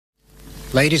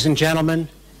Ladies and gentlemen,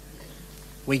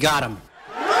 we got him.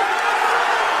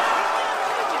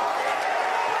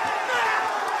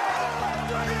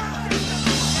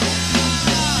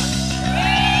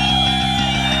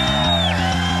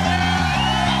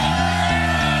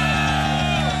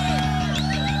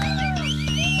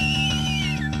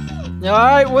 All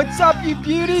right, what's up, you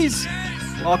beauties?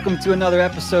 Welcome to another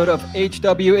episode of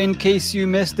HW In Case You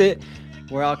Missed It,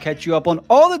 where I'll catch you up on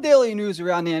all the daily news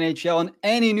around the NHL and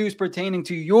any news pertaining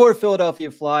to your Philadelphia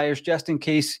Flyers, just in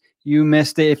case you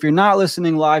missed it. If you're not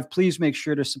listening live, please make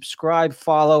sure to subscribe,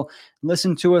 follow,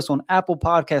 listen to us on Apple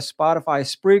Podcasts, Spotify,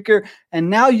 Spreaker, and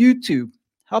now YouTube.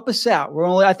 Help us out.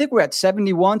 I think we're at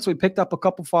 71, so we picked up a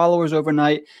couple followers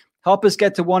overnight. Help us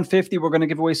get to 150. We're going to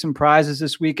give away some prizes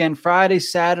this weekend, Friday,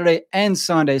 Saturday, and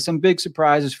Sunday. Some big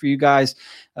surprises for you guys.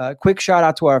 Quick shout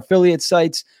out to our affiliate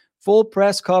sites,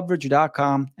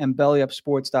 fullpresscoverage.com and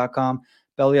bellyupsports.com.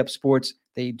 Belly Up Sports,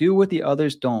 they do what the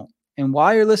others don't. And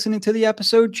while you're listening to the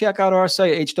episode, check out our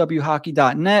site,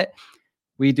 hwhockey.net.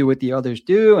 We do what the others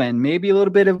do, and maybe a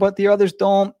little bit of what the others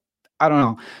don't. I don't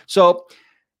know. So,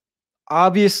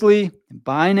 obviously,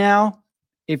 by now,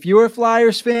 if you're a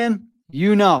Flyers fan,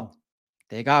 you know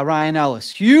they got Ryan Ellis.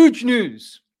 Huge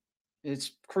news.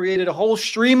 It's created a whole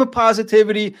stream of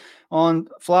positivity on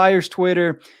Flyers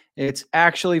Twitter. It's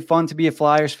actually fun to be a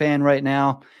Flyers fan right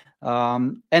now.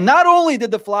 And not only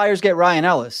did the Flyers get Ryan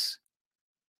Ellis,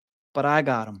 but I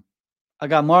got him. I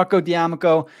got Marco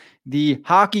D'Amico, the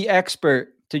hockey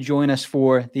expert, to join us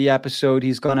for the episode.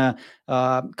 He's going to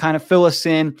kind of fill us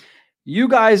in. You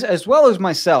guys, as well as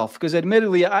myself, because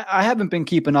admittedly, I haven't been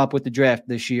keeping up with the draft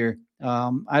this year.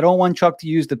 I don't want Chuck to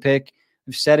use the pick.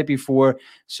 We've said it before.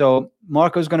 So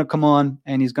Marco's going to come on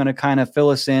and he's going to kind of fill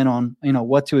us in on,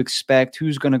 what to expect,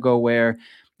 who's going to go where,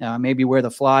 maybe where the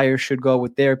Flyers should go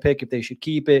with their pick, if they should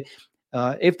keep it.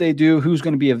 If they do, who's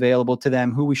going to be available to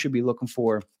them, who we should be looking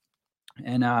for.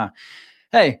 And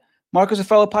hey, Marco's a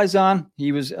fellow Paisan.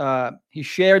 He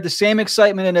shared the same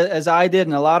excitement as I did,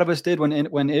 and a lot of us did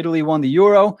when Italy won the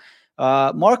Euro.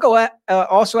 Marco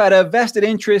also had a vested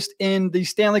interest in the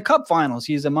Stanley Cup Finals.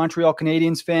 He's a Montreal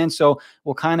Canadiens fan, so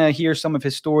we'll kind of hear some of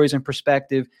his stories and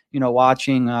perspective,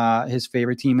 watching his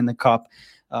favorite team in the Cup.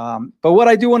 But what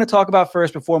I do want to talk about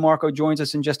first, before Marco joins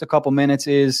us in just a couple minutes,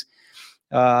 is,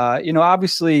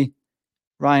 obviously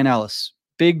Ryan Ellis,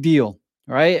 big deal.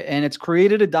 Right. And it's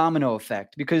created a domino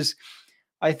effect because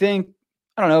I think,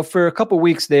 for a couple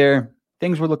weeks there,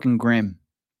 things were looking grim.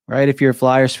 Right. If you're a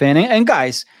Flyers fan, and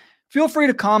guys, feel free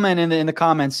to comment in the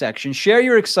comment section, share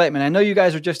your excitement. I know you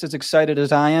guys are just as excited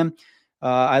as I am.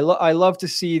 I love to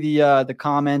see the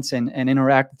comments and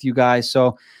interact with you guys.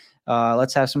 So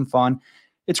let's have some fun.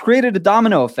 It's created a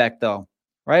domino effect though.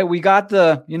 Right. We got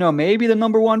maybe the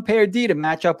number one pair D to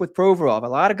match up with Provorov. A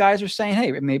lot of guys are saying,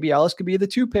 hey, maybe Ellis could be the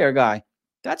 2-pair guy.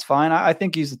 That's fine. I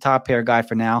think he's the top pair guy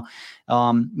for now.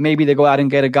 Maybe they go out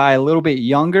and get a guy a little bit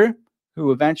younger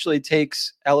who eventually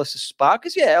takes Ellis' spot.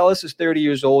 Because, Ellis is 30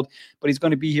 years old, but he's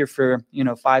going to be here for,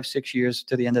 5-6 years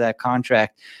to the end of that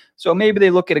contract. So maybe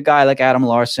they look at a guy like Adam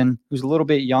Larsson, who's a little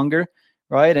bit younger,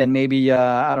 right? And maybe,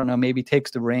 maybe takes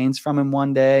the reins from him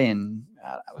one day. And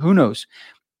who knows?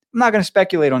 I'm not going to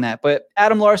speculate on that. But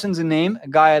Adam Larsson's a name, a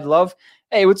guy I'd love.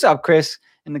 Hey, what's up, Chris?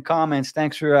 In the comments.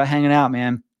 Thanks for hanging out,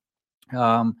 man.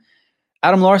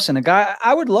 Adam Larsson, a guy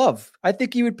I would love. I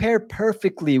think he would pair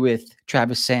perfectly with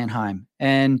Travis Sanheim.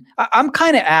 And I'm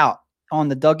kind of out on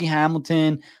the Dougie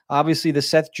Hamilton, obviously the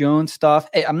Seth Jones stuff.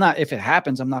 Hey, if it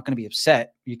happens, I'm not going to be upset.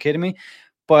 Are you kidding me?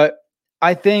 But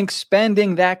I think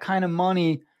spending that kind of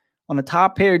money on a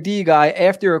top pair D guy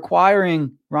after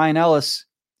acquiring Ryan Ellis,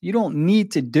 you don't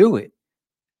need to do it.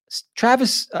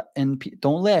 Travis, and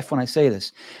don't laugh when I say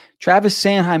this, Travis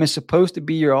Sanheim is supposed to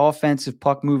be your offensive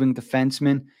puck-moving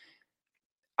defenseman.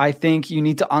 I think you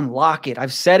need to unlock it.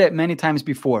 I've said it many times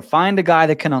before. Find a guy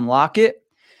that can unlock it.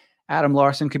 Adam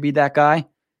Larsson could be that guy.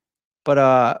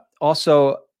 But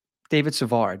also, David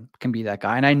Savard can be that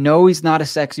guy. And I know he's not a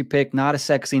sexy pick, not a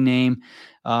sexy name.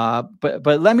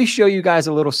 But let me show you guys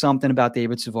a little something about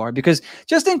David Savard. Because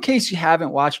just in case you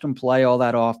haven't watched him play all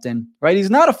that often, right?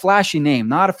 He's not a flashy name,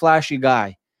 not a flashy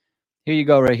guy. Here you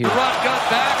go right here.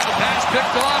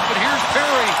 Picked off, but here's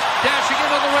Perry dashing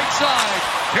in on the right side.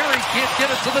 Perry can't get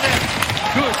it to the net.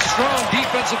 Good, strong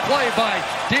defensive play by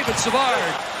David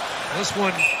Savard. This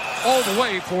one all the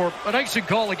way for an icing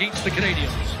call against the Canadiens.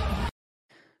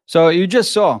 So you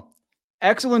just saw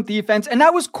excellent defense, and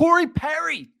that was Corey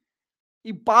Perry.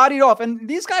 He bodied off, and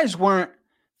these guys weren't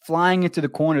flying into the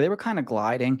corner. They were kind of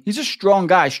gliding. He's a strong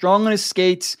guy, strong on his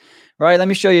skates. Right, let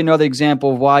me show you another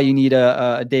example of why you need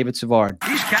a David Savard.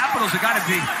 These Capitals have got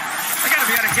to be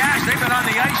out of gas. They've been on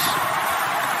the ice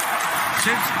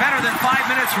than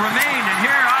 5 minutes remain, and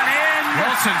here on in.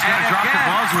 Wilson's going to drop the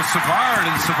gloves with Savard,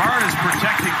 and Savard is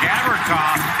protecting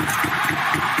Gavrikov.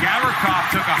 Gavrikov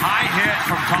took a high hit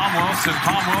from Tom Wilson.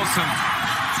 Tom Wilson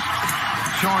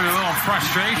showing a little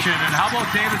frustration. And how about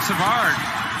David Savard?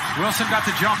 Wilson got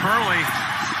the jump early,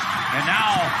 and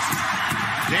now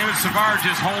David Savard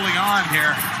just holding on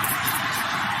here.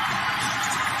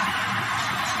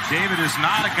 David is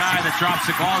not a guy that drops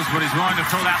the gloves, but he's willing to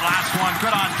throw that last one.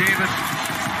 Good on David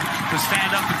to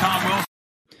stand up to Tom Wilson.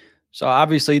 So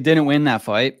obviously he didn't win that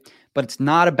fight, but it's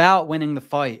not about winning the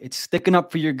fight. It's sticking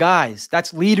up for your guys.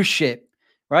 That's leadership,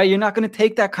 right? You're not going to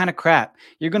take that kind of crap.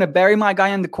 You're going to bury my guy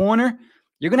in the corner.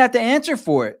 You're going to have to answer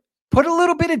for it. Put a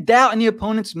little bit of doubt in the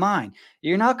opponent's mind.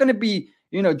 You're not going to be,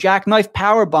 jackknife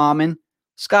power bombing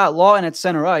Scott Lawton at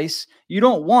center ice. You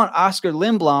don't want Oscar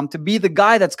Lindblom to be the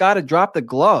guy that's got to drop the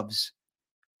gloves.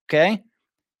 Okay?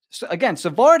 So again,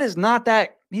 Savard is not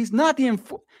that. He's not the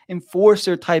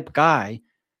enforcer type guy,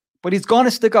 but he's going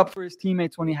to stick up for his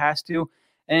teammates when he has to.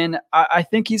 And I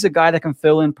think he's a guy that can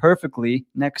fill in perfectly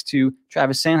next to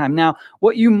Travis Sanheim. Now,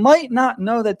 what you might not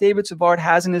know that David Savard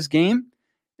has in his game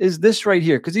is this right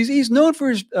here, because he's known for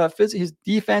his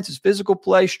defense, his physical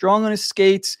play, strong on his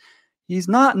skates. He's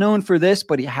not known for this,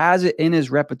 but he has it in his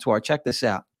repertoire. Check this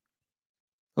out.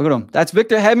 Look at him. That's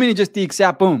Victor Hedman. He just dekes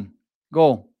out. Boom.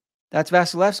 Goal. That's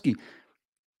Vasilevsky.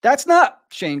 That's not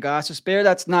Shane Gostisbehere.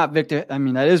 That's not Victor.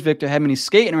 That is Victor Hedman. He's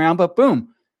skating around, but boom.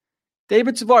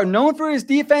 David Savard, known for his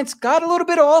defense, got a little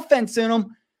bit of offense in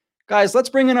him. Guys, let's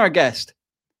bring in our guest.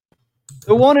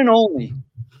 The one and only,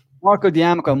 Marco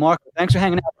D'Amico. Marco, thanks for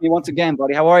hanging out with me once again,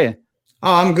 buddy. How are you?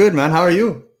 Oh, I'm good, man. How are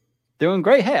you? Doing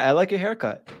great. Hey, I like your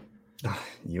haircut.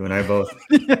 You and I both.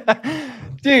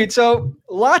 Dude, so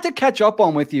a lot to catch up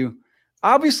on with you.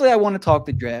 Obviously, I want to talk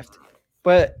the draft,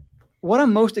 but what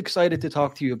I'm most excited to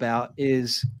talk to you about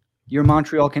is your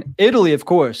Montreal, Italy, of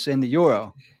course, and the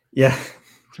Euro. Yeah.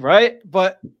 Right?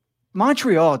 But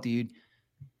Montreal, dude,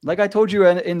 like I told you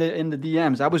in the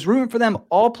DMs, I was rooting for them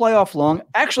all playoff long,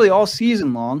 actually all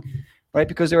season long, right?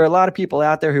 Because there were a lot of people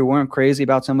out there who weren't crazy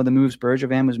about some of the moves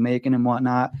Bergevin was making and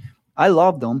whatnot. I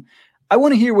loved them. I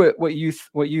want to hear what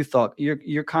you thought.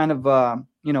 You're kind of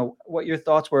what your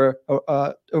thoughts were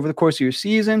over the course of your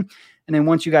season, and then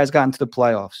once you guys got into the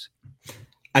playoffs.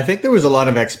 I think there was a lot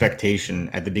of expectation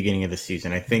at the beginning of the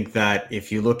season. I think that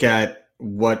if you look at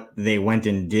what they went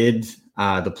and did,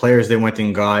 the players they went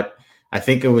and got, I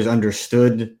think it was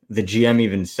understood. The GM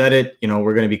even said it.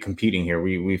 We're going to be competing here.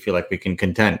 We feel like we can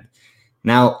contend.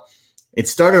 Now, it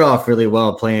started off really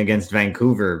well playing against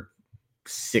Vancouver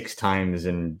 6 times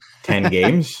in 10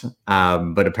 games,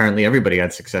 but apparently everybody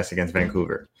had success against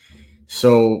Vancouver.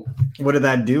 So what did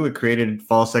that do? It created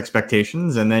false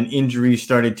expectations, and then injuries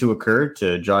started to occur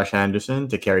to Josh Anderson,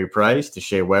 to Carey Price, to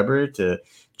Shea Weber, to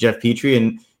Jeff Petrie,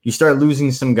 and you start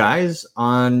losing some guys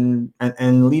and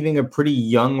leaving a pretty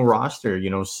young roster.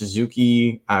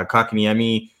 Suzuki,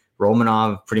 Kotkaniemi,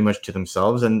 Romanov pretty much to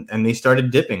themselves, and they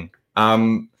started dipping.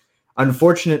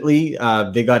 Unfortunately,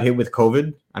 they got hit with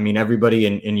COVID. Everybody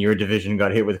in your division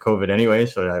got hit with COVID anyway,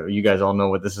 so you guys all know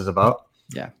what this is about.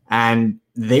 Yeah. And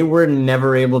they were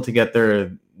never able to get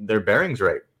their bearings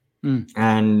right.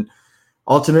 And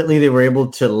ultimately, they were able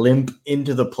to limp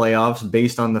into the playoffs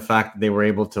based on the fact that they were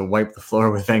able to wipe the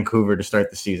floor with Vancouver to start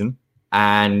the season,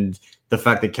 and the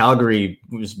fact that Calgary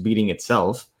was beating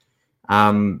itself.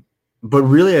 But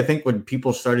really, I think what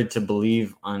people started to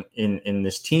believe in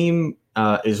this team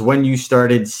is when you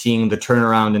started seeing the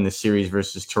turnaround in the series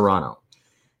versus Toronto.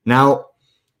 Now,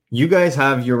 you guys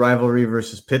have your rivalry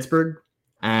versus Pittsburgh,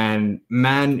 and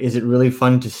man, is it really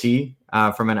fun to see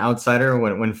from an outsider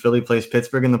when Philly plays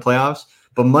Pittsburgh in the playoffs.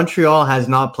 But Montreal has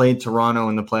not played Toronto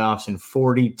in the playoffs in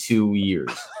 42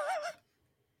 years.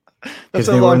 Because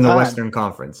they were in the Western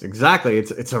Conference. Exactly.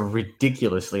 It's a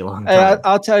ridiculously long time.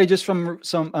 I'll tell you just from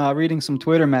some reading some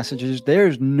Twitter messages,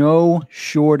 there's no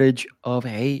shortage of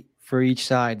hate for each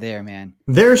side there, man.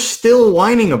 They're still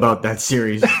whining about that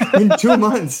series in 2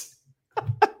 months.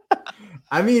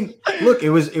 Look, it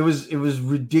was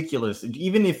ridiculous.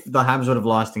 Even if the Habs would have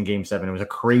lost in Game 7, it was a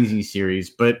crazy series.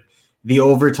 But the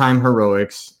overtime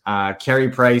heroics, Carey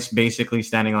Price basically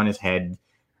standing on his head,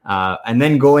 and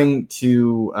then going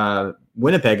to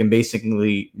Winnipeg and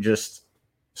basically just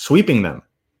sweeping them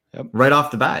right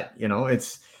off the bat.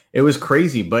 It was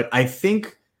crazy. But I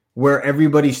think where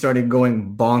everybody started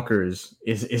going bonkers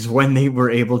is when they were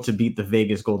able to beat the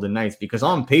Vegas Golden Knights, because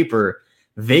on paper,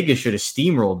 Vegas should have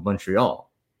steamrolled Montreal.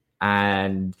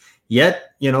 And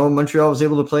yet, Montreal was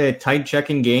able to play a tight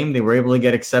checking game. They were able to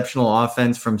get exceptional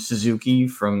offense from Suzuki,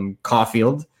 from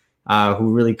Caulfield,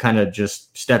 who really kind of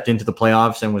just stepped into the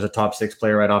playoffs and was a top 6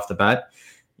 player right off the bat.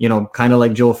 Kind of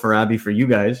like Joel Farabi for you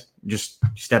guys, just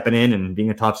stepping in and being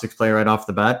a top 6 player right off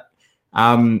the bat.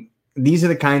 These are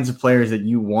the kinds of players that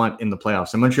you want in the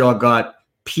playoffs. And Montreal got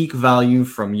peak value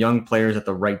from young players at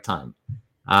the right time.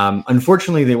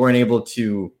 Unfortunately, they weren't able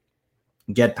to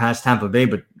get past Tampa Bay,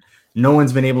 but no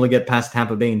one's been able to get past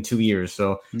Tampa Bay in 2 years.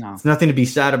 So It's nothing to be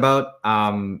sad about.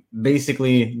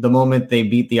 Basically, the moment they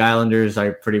beat the Islanders,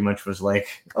 I pretty much was like,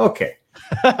 okay,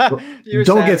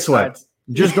 don't get swept.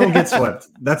 Just don't get swept.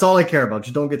 That's all I care about.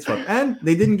 Just don't get swept. And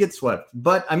they didn't get swept.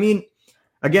 But, I mean,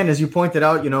 again, as you pointed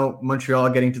out, Montreal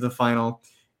getting to the final,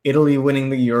 Italy winning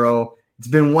the Euro. It's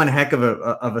been one heck of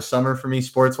a summer for me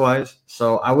sports-wise.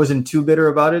 So I wasn't too bitter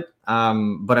about it.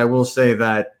 But I will say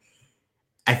that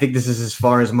I think this is as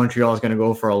far as Montreal is going to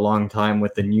go for a long time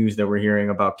with the news that we're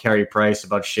hearing about Carey Price,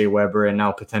 about Shea Weber, and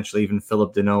now potentially even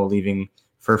Philip Deneau leaving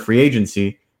for free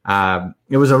agency.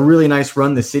 It was a really nice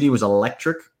run. The city was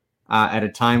electric at a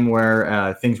time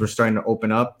where things were starting to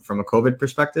open up from a COVID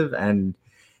perspective, and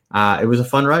it was a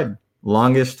fun ride.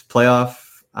 Longest playoffs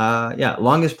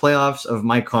of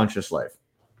my conscious life.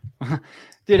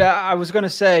 Dude, I was gonna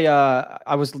say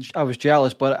I was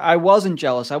jealous, but I wasn't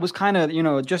jealous. I was kind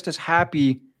of just as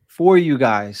happy for you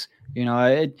guys.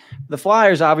 The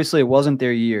Flyers, obviously it wasn't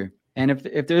their year, and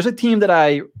if there's a team that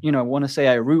I want to say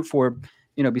I root for,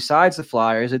 besides the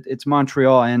Flyers, it's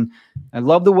Montreal, and I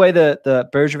love the way the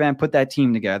Bergevin put that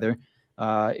team together.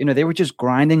 They were just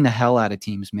grinding the hell out of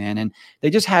teams, man, and they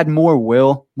just had more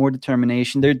will, more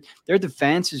determination. Their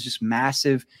defense is just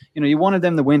massive. You wanted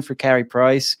them to win for Carey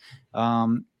Price.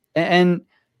 And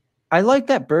I like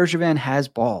that Bergevin has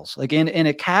balls. Like in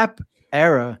a Cap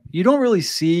era, you don't really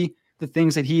see the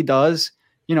things that he does,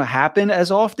 happen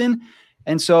as often.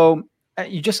 And so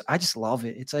I just love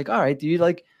it. It's like, all right, dude,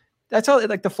 like that's how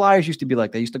the Flyers used to be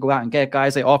like. They used to go out and get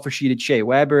guys. They offer sheeted Shea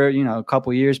Weber, a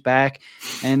couple years back.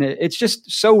 And it's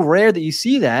just so rare that you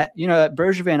see that.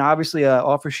 Bergevin obviously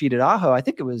offer sheeted Aho. I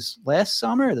think it was last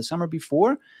summer or the summer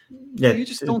before. Yeah, you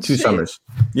just don't 2 see summers.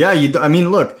 It. Yeah,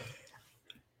 look,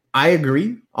 I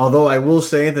agree. Although I will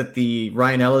say that the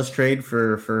Ryan Ellis trade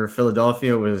for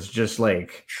Philadelphia was just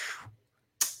like...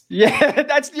 Yeah,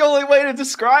 that's the only way to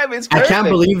describe it. I can't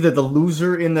believe that the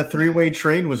loser in the 3-way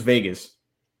trade was Vegas.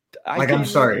 I'm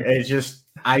sorry. It's just,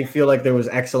 I feel like there was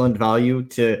excellent value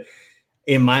to,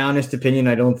 in my honest opinion,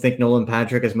 I don't think Nolan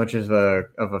Patrick as much of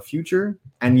a future.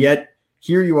 And yet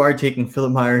here you are taking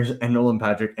Philip Myers and Nolan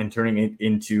Patrick and turning it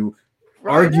into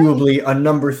arguably a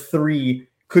number 3,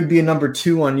 could be a number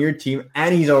 2 on your team.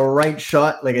 And he's a right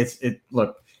shot. Like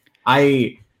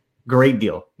great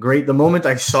deal. Great. The moment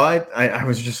I saw it, I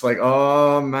was just like,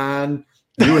 oh man,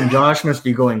 you and Josh must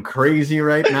be going crazy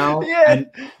right now. Yeah.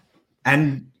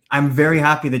 And I'm very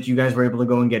happy that you guys were able to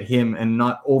go and get him and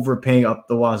not overpay up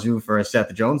the wazoo for a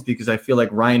Seth Jones, because I feel like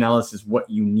Ryan Ellis is what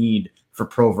you need for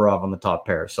Provorov on the top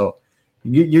pair. So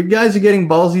you guys are getting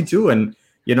ballsy too. And,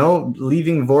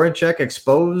 leaving Voracek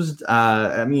exposed.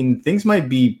 Things might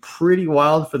be pretty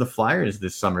wild for the Flyers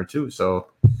this summer too. So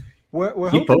we're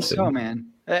hoping so, man.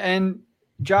 And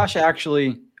Josh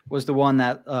actually was the one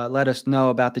that let us know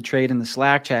about the trade in the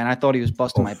Slack chat, and I thought he was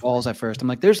busting my balls at first. I'm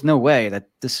like, "There's no way that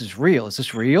this is real. Is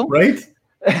this real?" Right?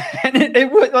 And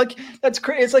it would that's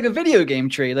crazy. It's like a video game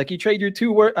trade. Like you trade your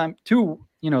two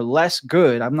less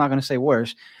good. I'm not going to say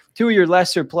worse. 2 of your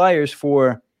lesser players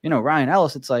for Ryan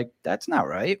Ellis. It's like that's not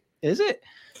right, is it?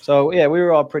 So yeah, we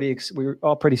were all pretty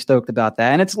stoked about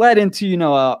that, and it's led into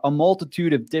a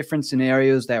multitude of different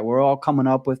scenarios that we're all coming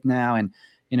up with now, and.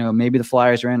 Maybe the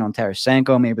Flyers are in on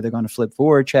Tarasenko. Maybe they're going to flip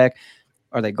Voracek.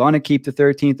 Are they going to keep the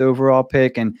 13th overall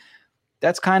pick? And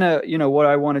that's kind of, what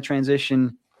I want to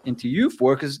transition into you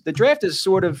for, because the draft is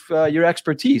sort of your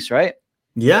expertise, right?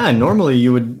 Yeah, normally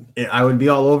I would be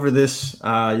all over this,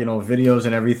 videos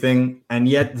and everything. And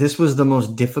yet this was the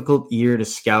most difficult year to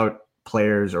scout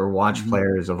players or watch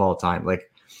players of all time.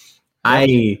 Like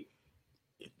I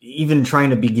even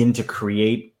trying to begin to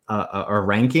create a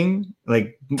ranking,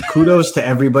 like kudos to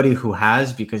everybody who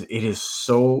has, because it is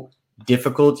so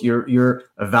difficult. You're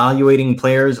evaluating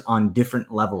players on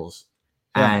different levels.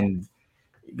 Yeah. And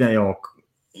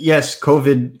yes,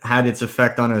 COVID had its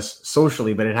effect on us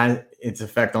socially, but it had its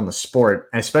effect on the sport,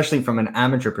 especially from an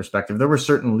amateur perspective. There were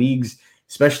certain leagues,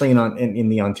 especially in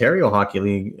the Ontario Hockey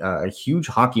League, a huge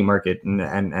hockey market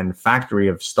and factory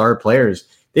of star players.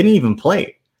 They didn't even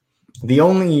play. The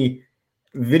only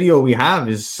video we have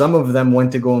is some of them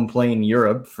went to go and play in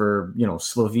Europe for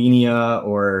Slovenia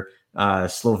or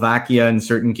Slovakia in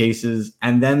certain cases,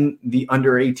 and then the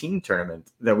under 18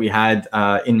 tournament that we had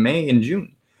in May and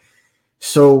June.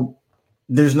 So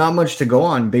there's not much to go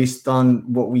on based on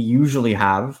what we usually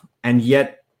have. And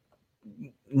yet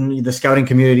the scouting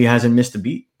community hasn't missed a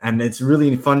beat. And it's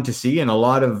really fun to see. And a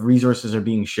lot of resources are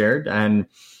being shared. And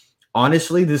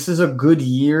honestly, this is a good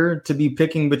year to be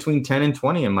picking between 10 and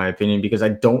 20, in my opinion, because I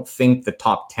don't think the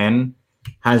top 10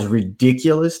 has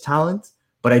ridiculous talent.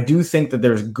 But I do think that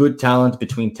there's good talent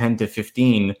between 10 to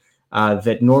 15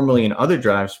 that normally in other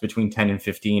drafts between 10 and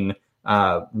 15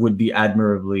 would be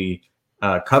admirably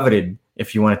coveted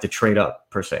if you wanted to trade up,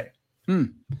 per se.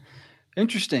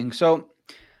 Interesting. So,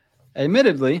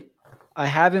 admittedly, I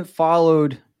haven't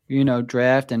followed,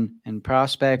 draft and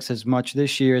prospects as much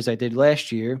this year as I did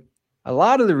last year. A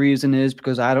lot of the reason is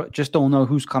because I don't know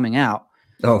who's coming out.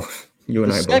 Oh, you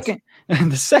and I both.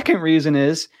 The second reason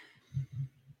is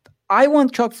I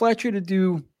want Chuck Fletcher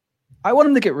I want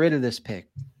him to get rid of this pick.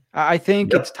 I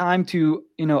think it's time to,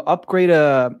 upgrade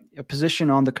a position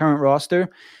on the current roster.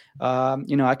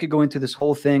 I could go into this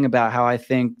whole thing about how I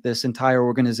think this entire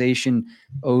organization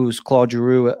owes Claude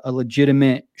Giroux a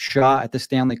legitimate shot at the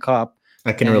Stanley Cup.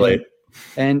 I can relate.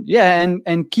 And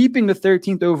keeping the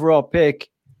 13th overall pick,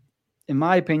 in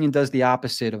my opinion, does the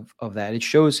opposite of that. It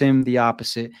shows him the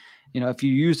opposite. If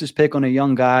you use this pick on a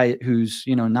young guy who's,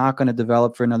 not going to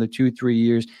develop for another 2-3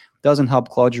 years, doesn't help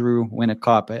Claude Giroux win a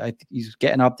cup. I think he's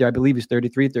getting up there. I believe he's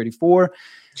 33, 34.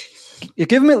 You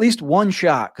give him at least one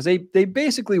shot because they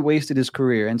basically wasted his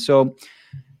career. And so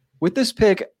with this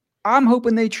pick, I'm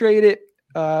hoping they trade it.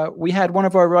 We had one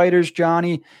of our writers,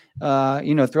 Johnny,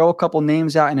 throw a couple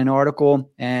names out in an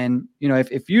article. And,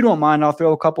 if you don't mind, I'll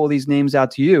throw a couple of these names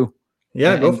out to you.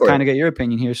 Yeah, go for it. Kind of get your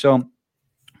opinion here. So,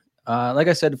 like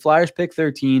I said, the Flyers pick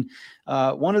 13.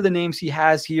 One of the names he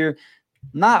has here,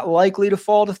 not likely to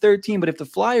fall to 13, but if the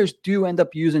Flyers do end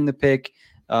up using the pick,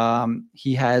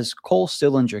 he has Cole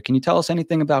Sillinger. Can you tell us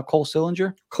anything about Cole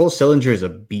Sillinger? Cole Sillinger is a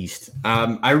beast.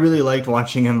 I really liked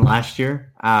watching him last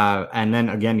year. And then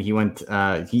again, he went,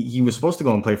 he was supposed to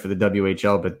go and play for the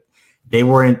WHL, but they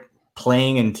weren't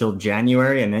playing until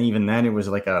January. And then even then it was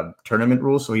like a tournament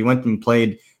rule. So he went and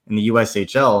played in the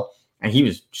USHL and he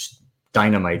was just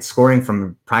dynamite, scoring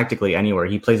from practically anywhere.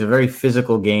 He plays a very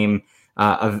physical game.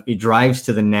 He drives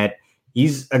to the net.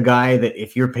 He's a guy that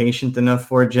if you're patient enough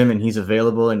for Jim and he's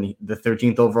available and the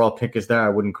 13th overall pick is there, I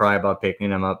wouldn't cry about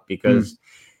picking him up because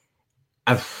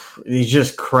he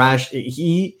just crashed.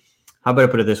 How about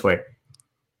I put it this way?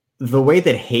 The way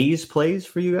that Hayes plays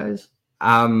for you guys,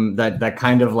 that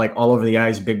kind of like all over the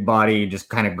ice, big body, just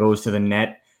kind of goes to the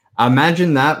net.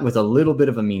 Imagine that with a little bit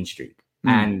of a mean streak.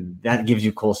 And that gives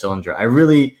you Cole Sillinger. I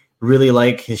really, really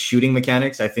like his shooting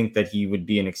mechanics. I think that he would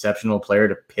be an exceptional player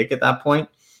to pick at that point.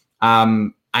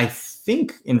 I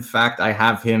think, in fact, I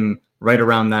have him right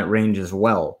around that range as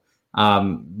well.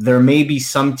 There may be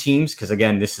some teams, because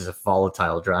again, this is a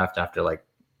volatile draft after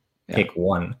pick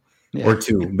 1 or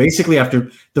 2. Basically, after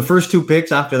the first 2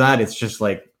 picks, after that, it's just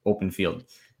like open field.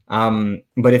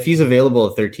 But if he's available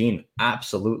at 13,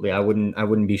 absolutely, I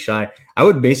wouldn't be shy. I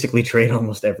would basically trade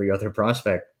almost every other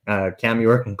prospect, Cam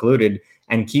York included,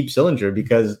 and keep Sillinger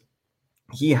because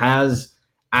he has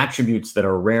attributes that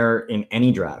are rare in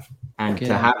any draft. And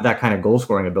to have that kind of goal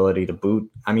scoring ability to boot,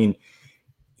 I mean,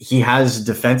 he has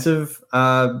defensive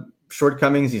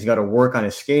shortcomings. He's got to work on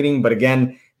his skating. But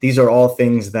again, these are all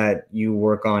things that you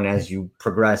work on as you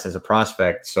progress as a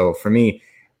prospect. So for me,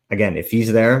 again, if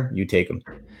he's there, you take him.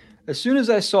 As soon as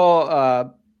I saw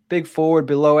big forward,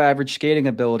 below average skating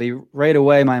ability, right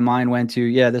away my mind went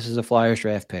to, this is a Flyers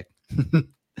draft pick.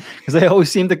 Because they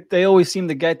always seem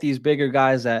to get these bigger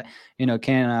guys that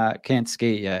can't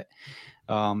skate yet.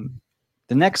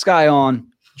 The next guy on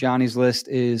Johnny's list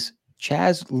is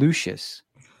Chaz Lucius.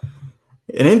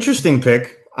 An interesting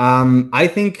pick. I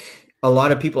think a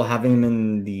lot of people have him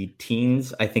in the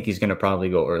teens. I think he's going to probably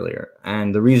go earlier.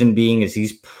 And the reason being is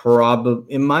he's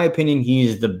probably, in my opinion,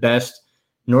 he's the best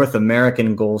North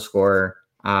American goal scorer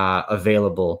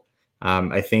available.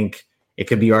 I think it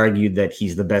could be argued that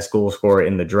he's the best goal scorer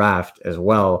in the draft as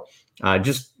well.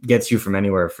 Just gets you from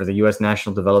anywhere. For the U.S.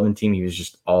 national development team, he was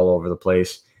just all over the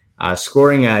place,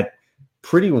 scoring at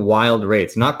pretty wild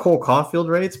rates. Not Cole Caulfield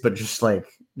rates, but just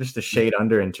a shade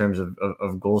under in terms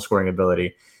of goal scoring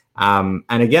ability. And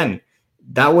again,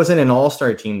 that wasn't an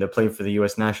all-star team that played for the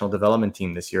U.S. national development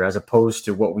team this year, as opposed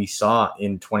to what we saw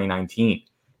in 2019.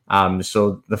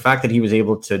 So the fact that he was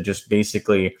able to just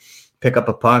basically pick up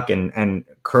a puck and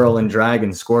curl and drag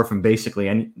and score from basically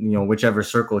any, whichever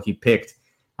circle he picked,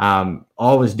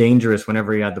 always dangerous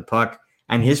whenever he had the puck.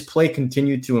 And his play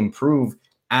continued to improve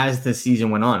as the season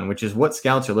went on, which is what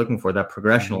scouts are looking for, that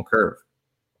progressional curve.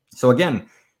 So again,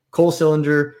 Cole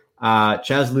Sillinger,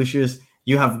 Chaz Lucius,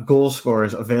 you have goal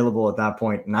scorers available at that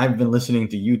point. And I've been listening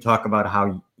to you talk about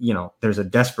how, there's a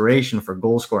desperation for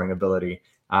goal scoring ability,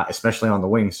 especially on the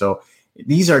wing. So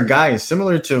these are guys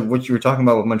similar to what you were talking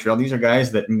about with Montreal. These are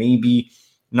guys that maybe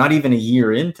not even a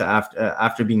year into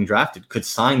after being drafted could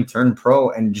sign, turn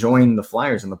pro, and join the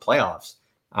Flyers in the playoffs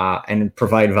and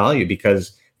provide value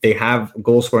because they have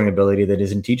goal scoring ability that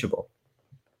isn't teachable.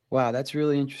 Wow, that's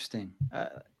really interesting.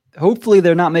 Hopefully,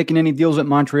 they're not making any deals with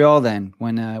Montreal then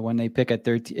when they pick at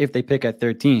 13. If they pick at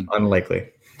 13, unlikely.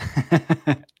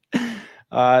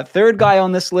 Third guy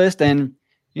on this list, and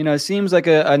it seems like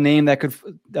a name that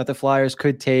the Flyers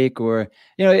could take, or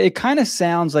it kind of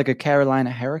sounds like a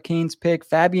Carolina Hurricanes pick.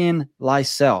 Fabian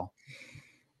Lysell.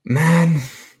 Man,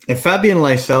 if Fabian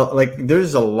Lysell,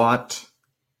 there's a lot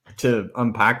to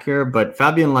unpack here, but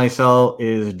Fabian Lysell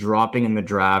is dropping in the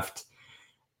draft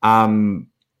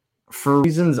for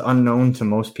reasons unknown to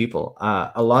most people.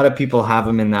 A lot of people have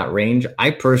him in that range.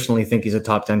 I personally think he's a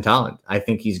top 10 talent. I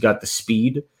think he's got the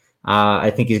speed. I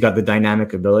think he's got the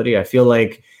dynamic ability. I feel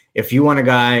like if you want a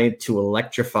guy to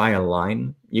electrify a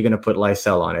line, you're going to put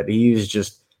Lysell on it. He's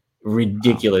just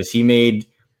ridiculous. He made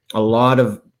a lot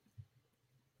of,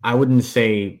 I wouldn't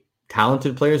say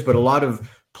talented players, but a lot of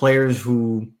players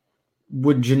who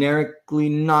would generically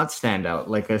not stand out,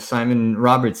 like a Simon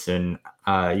Robertson,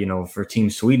 for Team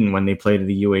Sweden when they played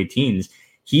the U18s.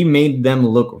 He made them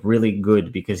look really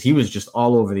good because he was just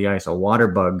all over the ice, a water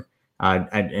bug,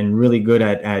 and really good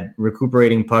at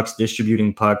recuperating pucks,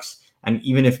 distributing pucks, and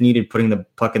even if needed, putting the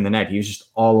puck in the net. He was just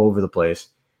all over the place.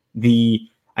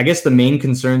 I guess the main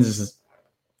concerns is,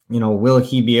 will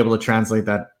he be able to translate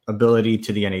that ability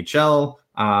to the NHL?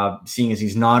 Seeing as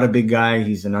he's not a big guy,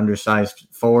 he's an undersized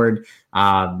forward,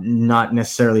 not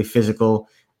necessarily physical.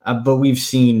 But we've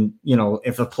seen,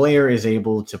 if a player is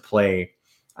able to play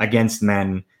against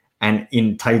men and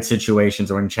in tight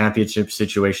situations or in championship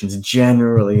situations,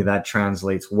 generally that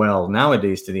translates well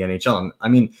nowadays to the NHL. And I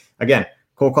mean, again,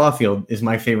 Cole Caulfield is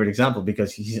my favorite example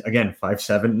because he's, again,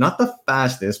 5'7", not the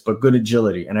fastest, but good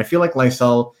agility. And I feel like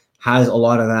Lysell has a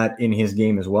lot of that in his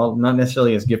game as well. Not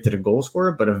necessarily as gifted a goal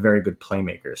scorer, but a very good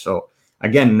playmaker. So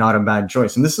again, not a bad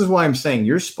choice. And this is why I'm saying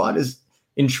your spot is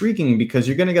intriguing because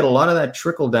you're going to get a lot of that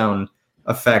trickle down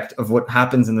effect of what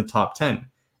happens in the top 10.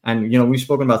 And, we've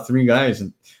spoken about 3 guys,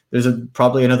 and there's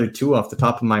probably another 2 off the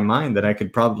top of my mind that I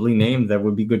could probably name that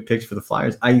would be good picks for the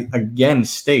Flyers. I again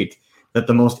state that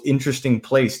the most interesting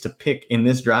place to pick in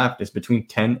this draft is between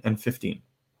 10 and 15.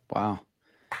 Wow.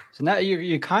 So now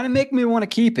you kind of make me want to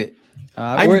keep it.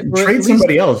 Or trade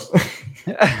somebody else.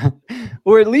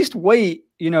 Or at least wait,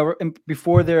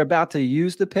 before they're about to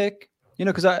use the pick,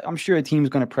 because I'm sure a team's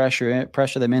going to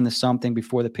pressure them into something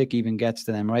before the pick even gets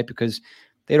to them, right? Because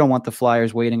they don't want the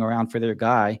Flyers waiting around for their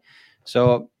guy.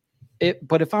 So,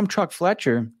 but if I'm Chuck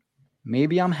Fletcher,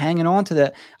 maybe I'm hanging on to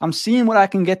that. I'm seeing what I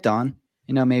can get done.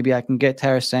 Maybe I can get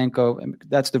Tarasenko.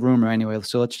 That's the rumor anyway,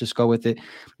 so let's just go with it.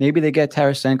 Maybe they get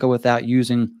Tarasenko without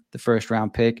using the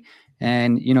first-round pick.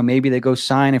 And, maybe they go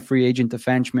sign a free agent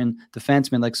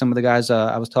defenseman like some of the guys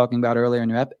I was talking about earlier in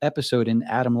your episode in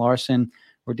Adam Larson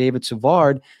or David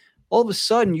Savard. All of a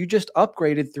sudden, you just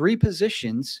upgraded 3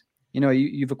 positions.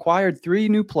 You've acquired 3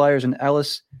 new players in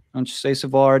Ellis,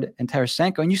 Savard, and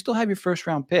Tarasenko, and you still have your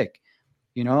first-round pick.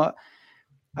 I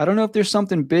don't know if there's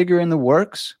something bigger in the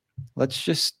works. Let's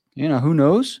just, who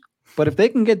knows? But if they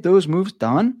can get those moves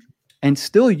done and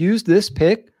still use this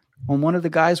pick on one of the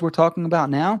guys we're talking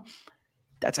about now,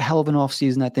 that's a hell of an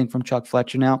offseason, I think, from Chuck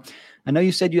Fletcher. Now, I know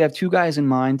you said you have 2 guys in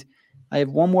mind. I have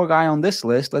one more guy on this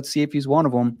list. Let's see if he's one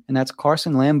of them, and that's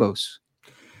Carson Lambos.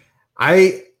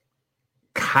 I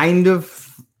kind of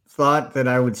thought that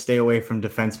I would stay away from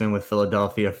defensemen with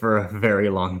Philadelphia for a very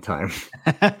long time.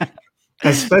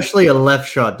 Especially a left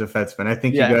shot defenseman. I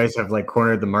think you guys have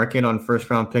cornered the market on first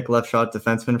round pick left shot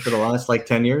defensemen for the last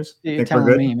 10 years. You're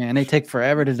telling me, man, they take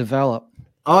forever to develop.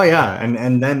 Oh yeah.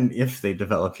 And then if they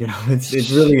develop,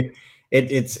 it's really,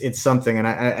 it's something. And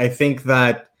I think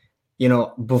that,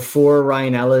 before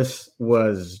Ryan Ellis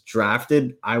was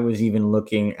drafted, I was even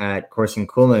looking at Corson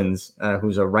Kullens,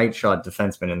 who's a right shot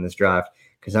defenseman in this draft.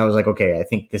 Cause I was like, okay, I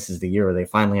think this is the year where they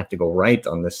finally have to go right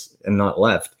on this and not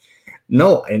left.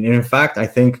 No, and in fact, I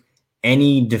think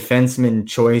any defenseman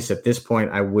choice at this point,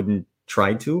 I wouldn't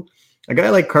try to. A guy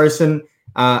like Carson,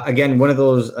 again, one of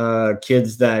those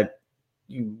kids that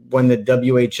when the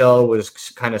WHL was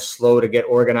kind of slow to get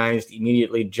organized,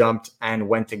 immediately jumped and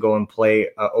went to go and play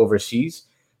overseas.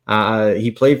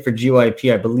 He played for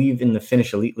GYP, I believe, in the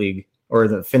Finnish Elite League, or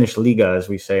the Finnish Liga, as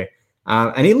we say.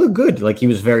 And he looked good. He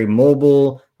was very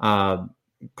mobile,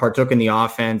 partook in the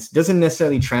offense. Doesn't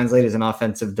necessarily translate as an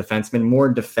offensive defenseman, more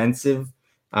defensive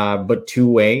but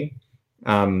two-way.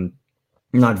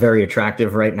 Not very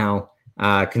attractive right now,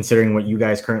 considering what you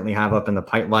guys currently have up in the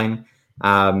pipeline.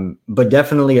 But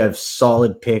definitely a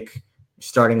solid pick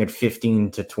starting at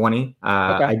 15 to 20. Okay.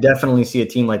 I definitely see a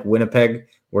team like Winnipeg,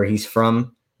 where he's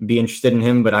from, be interested in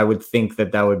him, but I would think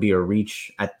that would be a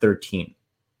reach at 13.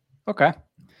 Okay.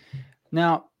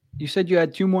 Now, you said you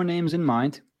had two more names in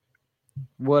mind.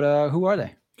 Who are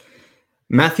they?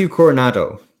 Matthew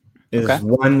Coronato is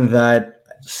one that,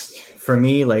 for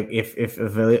me, like if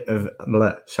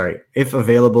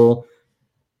available,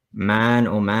 man,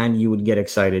 oh man, you would get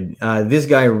excited. This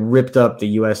guy ripped up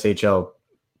the USHL,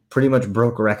 pretty much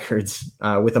broke records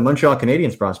with a Montreal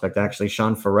Canadiens prospect, actually,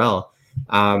 Sean Farrell.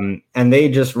 And they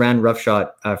just ran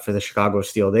roughshod for the Chicago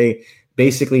Steel. They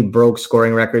basically broke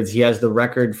scoring records. He has the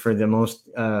record for the most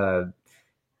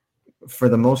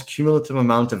cumulative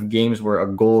amount of games where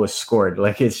a goal is scored.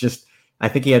 Like, it's just, I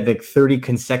think he had like 30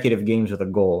 consecutive games with a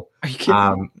goal. Are you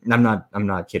kidding? I'm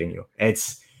not kidding you.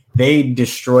 They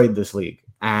destroyed this league.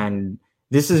 And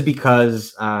this is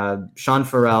because Sean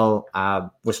Farrell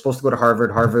was supposed to go to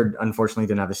Harvard. Harvard, unfortunately,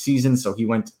 didn't have a season, so he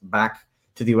went back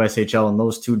to the USHL, and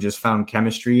those two just found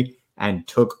chemistry and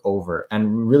took over.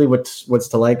 And really what's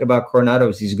to like about Coronato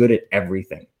is he's good at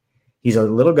everything. He's a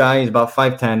little guy. He's about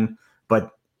 5'10",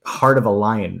 but heart of a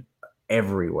lion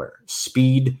everywhere.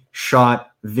 Speed,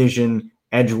 shot, vision,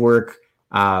 edge work,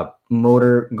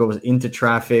 motor, goes into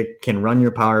traffic, can run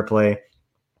your power play.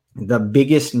 The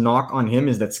biggest knock on him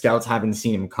is that scouts haven't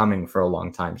seen him coming for a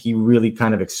long time. He really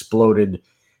kind of exploded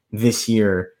this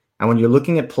year. And when you're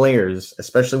looking at players,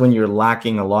 especially when you're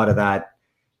lacking a lot of that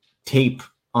tape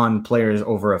on players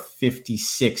over a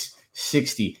 56,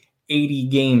 60, 80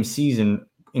 game season,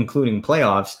 including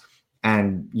playoffs,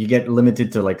 and you get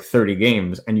limited to like 30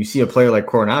 games, and you see a player like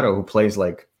Coronato who plays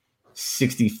like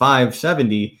 65,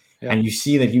 70, and you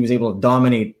see that he was able to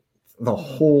dominate the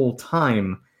whole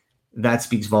time, that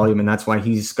speaks volume. And that's why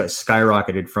he's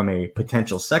skyrocketed from a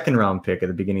potential second round pick at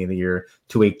the beginning of the year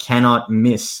to a cannot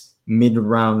miss mid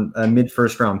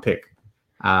first round pick.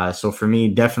 So for me,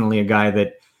 definitely a guy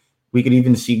that we could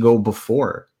even see go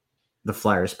before the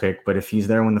Flyers pick. But if he's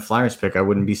there when the Flyers pick, I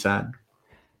wouldn't be sad.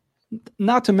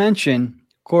 Not to mention,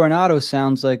 Coronato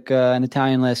sounds like an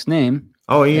Italian last name.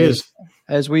 Oh, he is.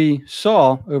 As we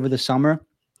saw over the summer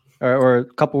or a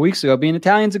couple weeks ago, being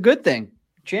Italian's a good thing.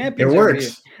 Champions. It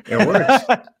works. It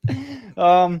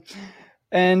works.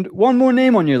 And one more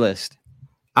name on your list.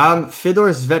 Fedor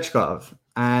Zvechkov.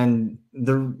 And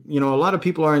a lot of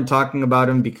people aren't talking about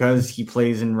him because he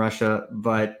plays in Russia,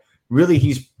 but really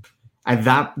he's at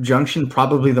that junction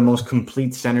probably the most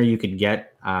complete center you could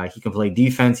get. He can play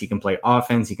defense, he can play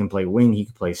offense, he can play wing, he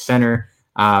can play center.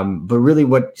 But really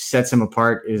what sets him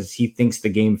apart is he thinks the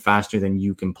game faster than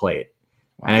you can play it.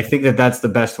 Wow. And I think that's the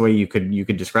best way you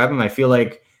could describe him. I feel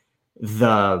like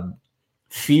the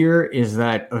fear is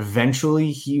that eventually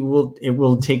it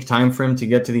will take time for him to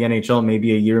get to the NHL,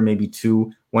 maybe a year, maybe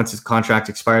two, once his contract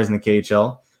expires in the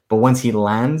KHL. But once he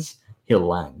lands, he'll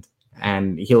land.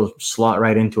 And he'll slot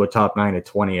right into a top 9 at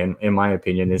 20, in my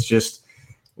opinion. It's just,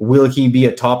 will he be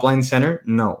a top-line center?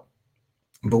 No.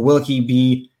 But will he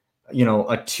be,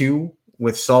 a 2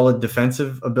 with solid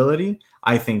defensive ability?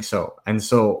 I think so. And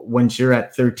so once you're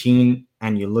at 13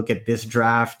 and you look at this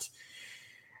draft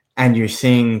and you're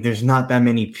seeing there's not that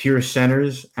many pure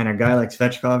centers and a guy like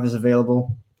Svechkov is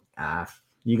available,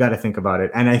 you got to think about it.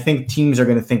 And I think teams are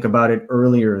going to think about it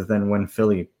earlier than when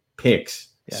Philly picks.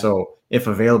 Yeah. So if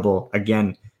available,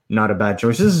 again, not a bad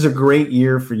choice. This is a great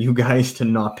year for you guys to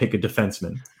not pick a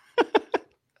defenseman.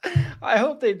 I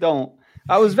hope they don't.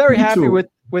 I was very happy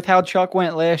with how Chuck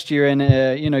went last year and,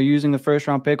 using the first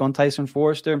round pick on Tyson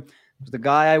Foerster. It was the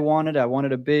guy I wanted. I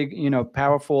wanted a big,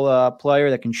 powerful player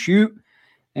that can shoot,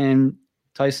 and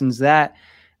Tyson's that.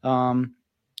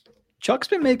 Chuck's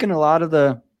been making a lot of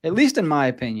at least in my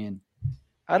opinion,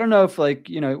 I don't know if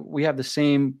we have the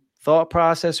same thought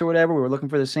process or whatever. We were looking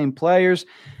for the same players,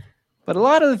 but a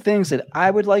lot of the things that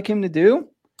I would like him to do,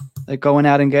 like going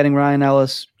out and getting Ryan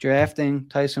Ellis, drafting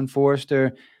Tyson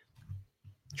Foerster,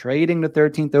 trading the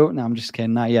 13th. No, I'm just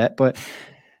kidding. Not yet, but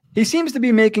he seems to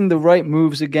be making the right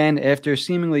moves again after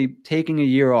seemingly taking a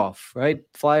year off, right?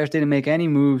 Flyers didn't make any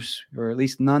moves, or at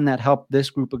least none that helped this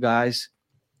group of guys.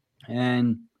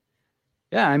 And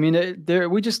yeah, I mean,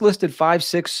 we just listed 5,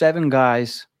 6, 7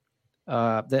 guys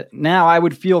that now I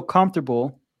would feel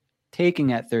comfortable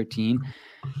taking at 13.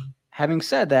 Having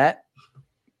said that,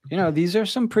 these are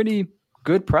some pretty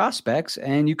good prospects,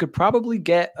 and you could probably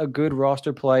get a good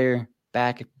roster player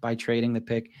back by trading the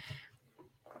pick.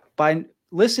 By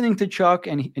listening to Chuck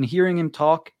and hearing him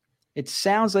talk, it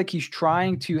sounds like he's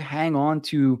trying to hang on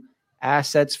to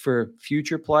assets for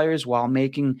future players while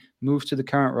making moves to the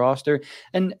current roster.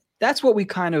 And that's what we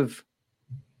kind of,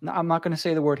 I'm not going to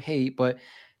say the word hate, but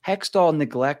Hextall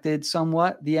neglected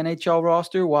somewhat the NHL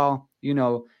roster while,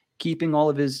 keeping all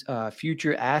of his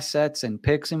future assets and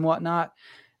picks and whatnot.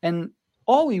 And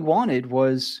all we wanted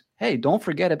was, hey, don't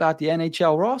forget about the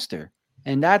NHL roster.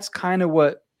 And that's kind of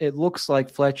what it looks like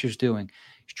Fletcher's doing.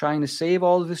 He's trying to save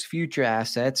all of his future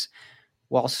assets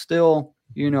while still,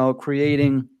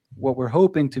 creating what we're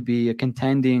hoping to be a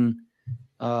contending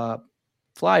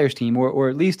Flyers team, or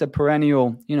at least a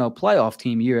perennial, playoff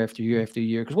team year after year after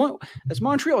year. Because as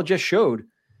Montreal just showed,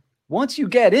 once you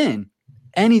get in,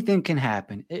 anything can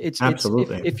happen. It's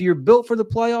absolutely. If you're built for the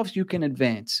playoffs, you can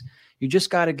advance. You just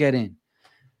got to get in.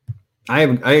 I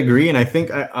agree, and I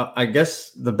think I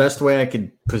guess the best way I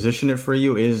could position it for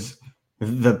you is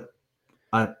the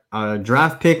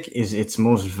draft pick is its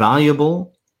most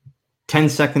valuable 10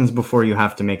 seconds before you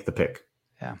have to make the pick.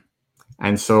 Yeah.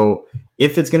 And so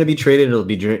if it's going to be traded,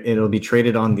 it'll be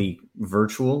traded on the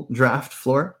virtual draft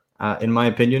floor, in my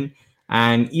opinion.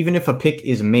 And even if a pick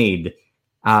is made,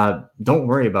 don't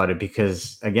worry about it,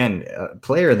 because again, a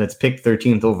player that's picked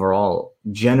 13th overall,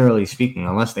 generally speaking,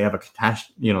 unless they have a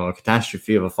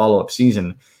catastrophe of a follow-up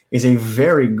season, is a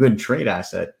very good trade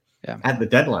asset at the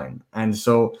deadline. And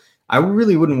so I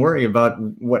really wouldn't worry about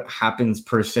what happens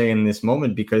per se in this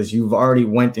moment, because you've already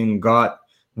went and got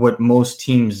what most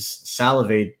teams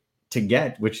salivate to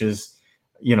get, which is,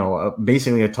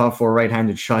 basically a top 4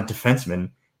 right-handed shot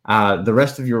defenseman. The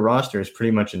rest of your roster is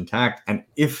pretty much intact. And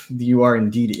if you are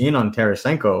indeed in on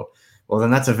Tarasenko, well,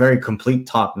 then that's a very complete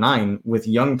top 9 with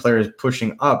young players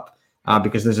pushing up,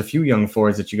 because there's a few young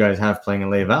forwards that you guys have playing in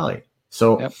Lehigh Valley.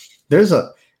 So there's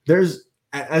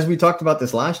as we talked about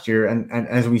this last year, and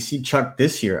as we see Chuck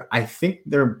this year, I think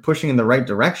they're pushing in the right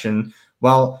direction,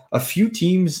 while a few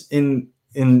teams in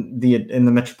the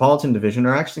Metropolitan Division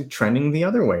are actually trending the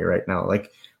other way right now.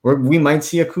 Like, we might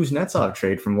see a Kuznetsov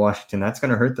trade from Washington. That's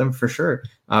going to hurt them for sure.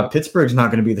 Pittsburgh's not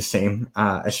going to be the same,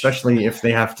 especially if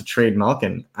they have to trade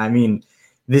Malkin. I mean,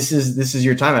 this is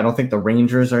your time. I don't think the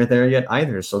Rangers are there yet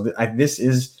either. So this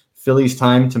is Philly's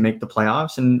time to make the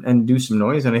playoffs and do some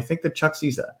noise. And I think that Chuck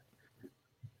sees that.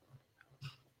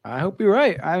 I hope you're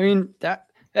right. I mean,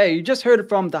 hey, you just heard it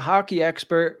from the hockey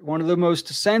expert, one of the most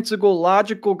sensible,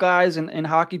 logical guys in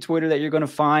hockey Twitter that you're going to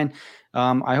find.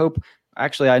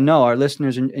 I know our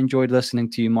listeners enjoyed listening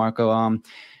to you, Marco.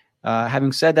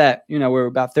 Having said that, we're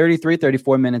about 33,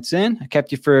 34 minutes in. I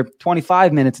kept you for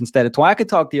 25 minutes instead of 20. I could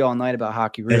talk to you all night about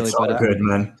hockey, really. It's all good,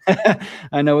 man.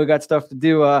 I know we got stuff to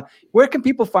do. Where can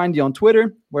people find you on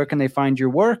Twitter? Where can they find your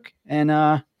work? And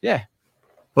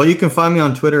Well, you can find me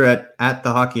on Twitter at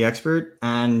the Hockey Expert,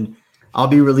 and I'll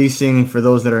be releasing, for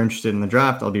those that are interested in the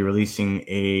draft, I'll be releasing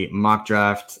a mock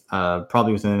draft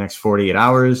probably within the next 48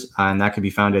 hours, and that can be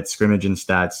found at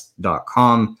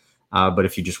scrimmageandstats.com. But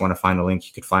if you just want to find the link,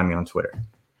 you could find me on Twitter.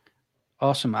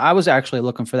 Awesome. I was actually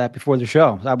looking for that before the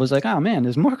show. I was like, oh, man,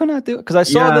 is Marco not doing it? Because I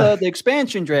saw the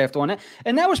expansion draft on it,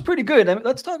 and that was pretty good. I mean,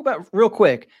 let's talk about real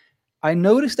quick. I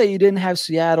noticed that you didn't have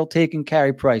Seattle taking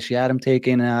Carey Price. You had him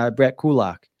taking Brett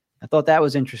Kulak. I thought that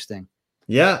was interesting.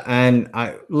 Yeah, and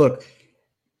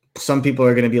some people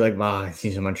are going to be like, wow,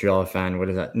 he's a Montreal fan. What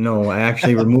is that? No, I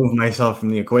actually removed myself from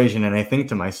the equation, and I think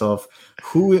to myself,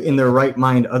 who in their right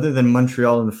mind, other than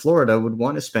Montreal and Florida, would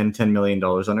want to spend $10 million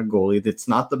on a goalie that's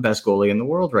not the best goalie in the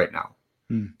world right now?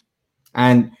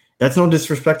 And that's no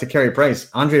disrespect to Carey Price.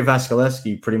 Andrei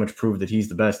Vasilevsky pretty much proved that he's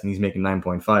the best, and he's making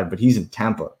 9.5, but he's in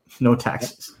Tampa. No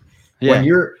taxes. Yeah. When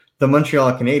you're the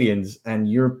Montreal Canadiens and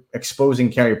you're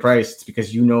exposing Carey Price, it's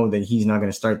because you know that he's not going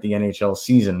to start the NHL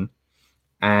season.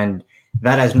 And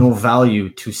that has no value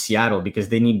to Seattle, because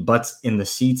they need butts in the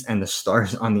seats and the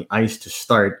stars on the ice to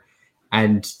start.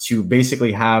 And to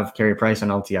basically have Carey Price on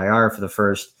LTIR for the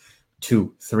first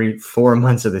 2, 3, 4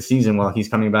 months of the season while he's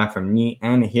coming back from knee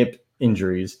and hip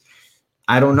injuries,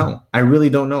 I don't know. I really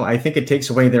don't know. I think it takes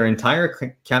away their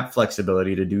entire cap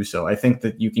flexibility to do so. I think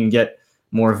that you can get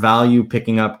more value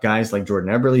picking up guys like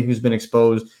Jordan Eberle, who's been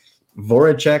exposed,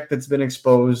 Voracek that's been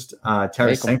exposed,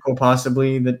 Tarasenko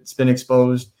possibly that's been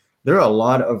exposed. There are a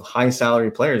lot of high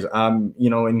salary players.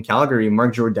 In Calgary,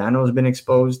 Mark Giordano has been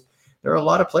exposed. There are a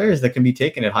lot of players that can be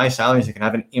taken at high salaries that can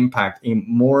have an impact, a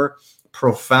more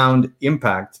profound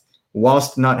impact,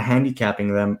 whilst not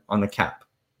handicapping them on the cap.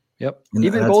 Yep. And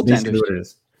even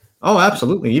goaltenders. Oh,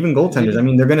 absolutely. Even goaltenders. I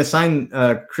mean, they're going to sign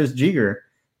Chris Jeter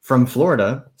from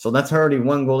Florida, so that's already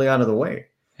one goalie out of the way.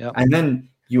 Yep. And then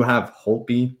you have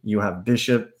Holtby, you have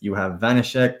Bishop, you have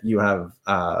Vanacek, you have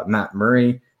Matt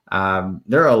Murray.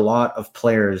 There are a lot of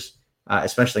players,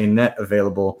 especially in net,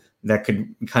 available that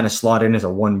could kind of slot in as a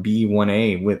 1B,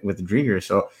 1A with Driedger.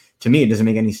 So to me, it doesn't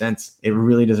make any sense. It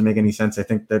really doesn't make any sense. I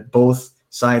think that both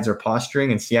sides are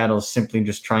posturing, and Seattle is simply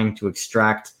just trying to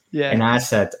extract an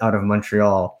asset out of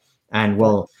Montreal. And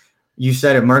well, you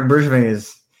said it, Marc Bergevin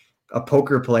is a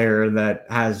poker player that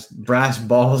has brass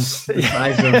balls the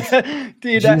size of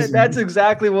dude, that's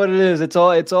exactly what it is. It's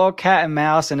all cat and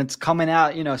mouse, and it's coming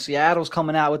out, Seattle's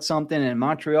coming out with something and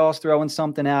Montreal's throwing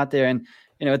something out there, and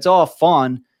it's all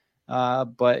fun.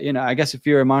 But I guess if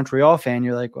you're a Montreal fan,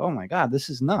 you're like, oh my God, this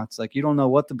is nuts. Like, you don't know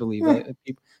what to believe.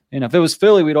 If it was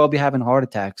Philly, we'd all be having heart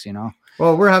attacks, Well,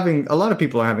 a lot of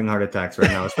people are having heart attacks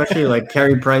right now, especially like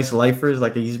Carey Price lifers.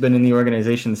 Like, he's been in the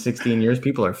organization 16 years.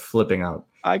 People are flipping out.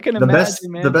 I can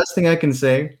imagine, man. The best thing I can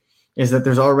say is that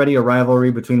there's already a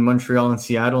rivalry between Montreal and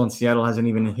Seattle hasn't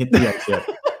even hit the X yet.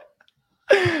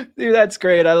 Dude, that's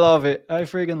great. I love it. I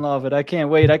freaking love it. I can't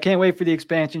wait. I can't wait for the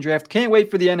expansion draft. Can't wait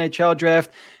for the NHL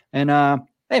draft. And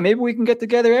hey, maybe we can get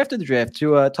together after the draft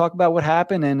to talk about what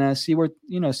happened and see where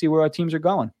our teams are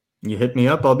going. You hit me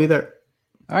up, I'll be there.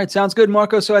 All right, sounds good,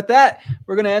 Marco. So at that,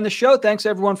 we're going to end the show. Thanks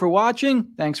everyone for watching.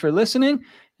 Thanks for listening,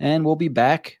 and we'll be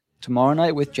back tomorrow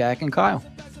night with Jack and Kyle.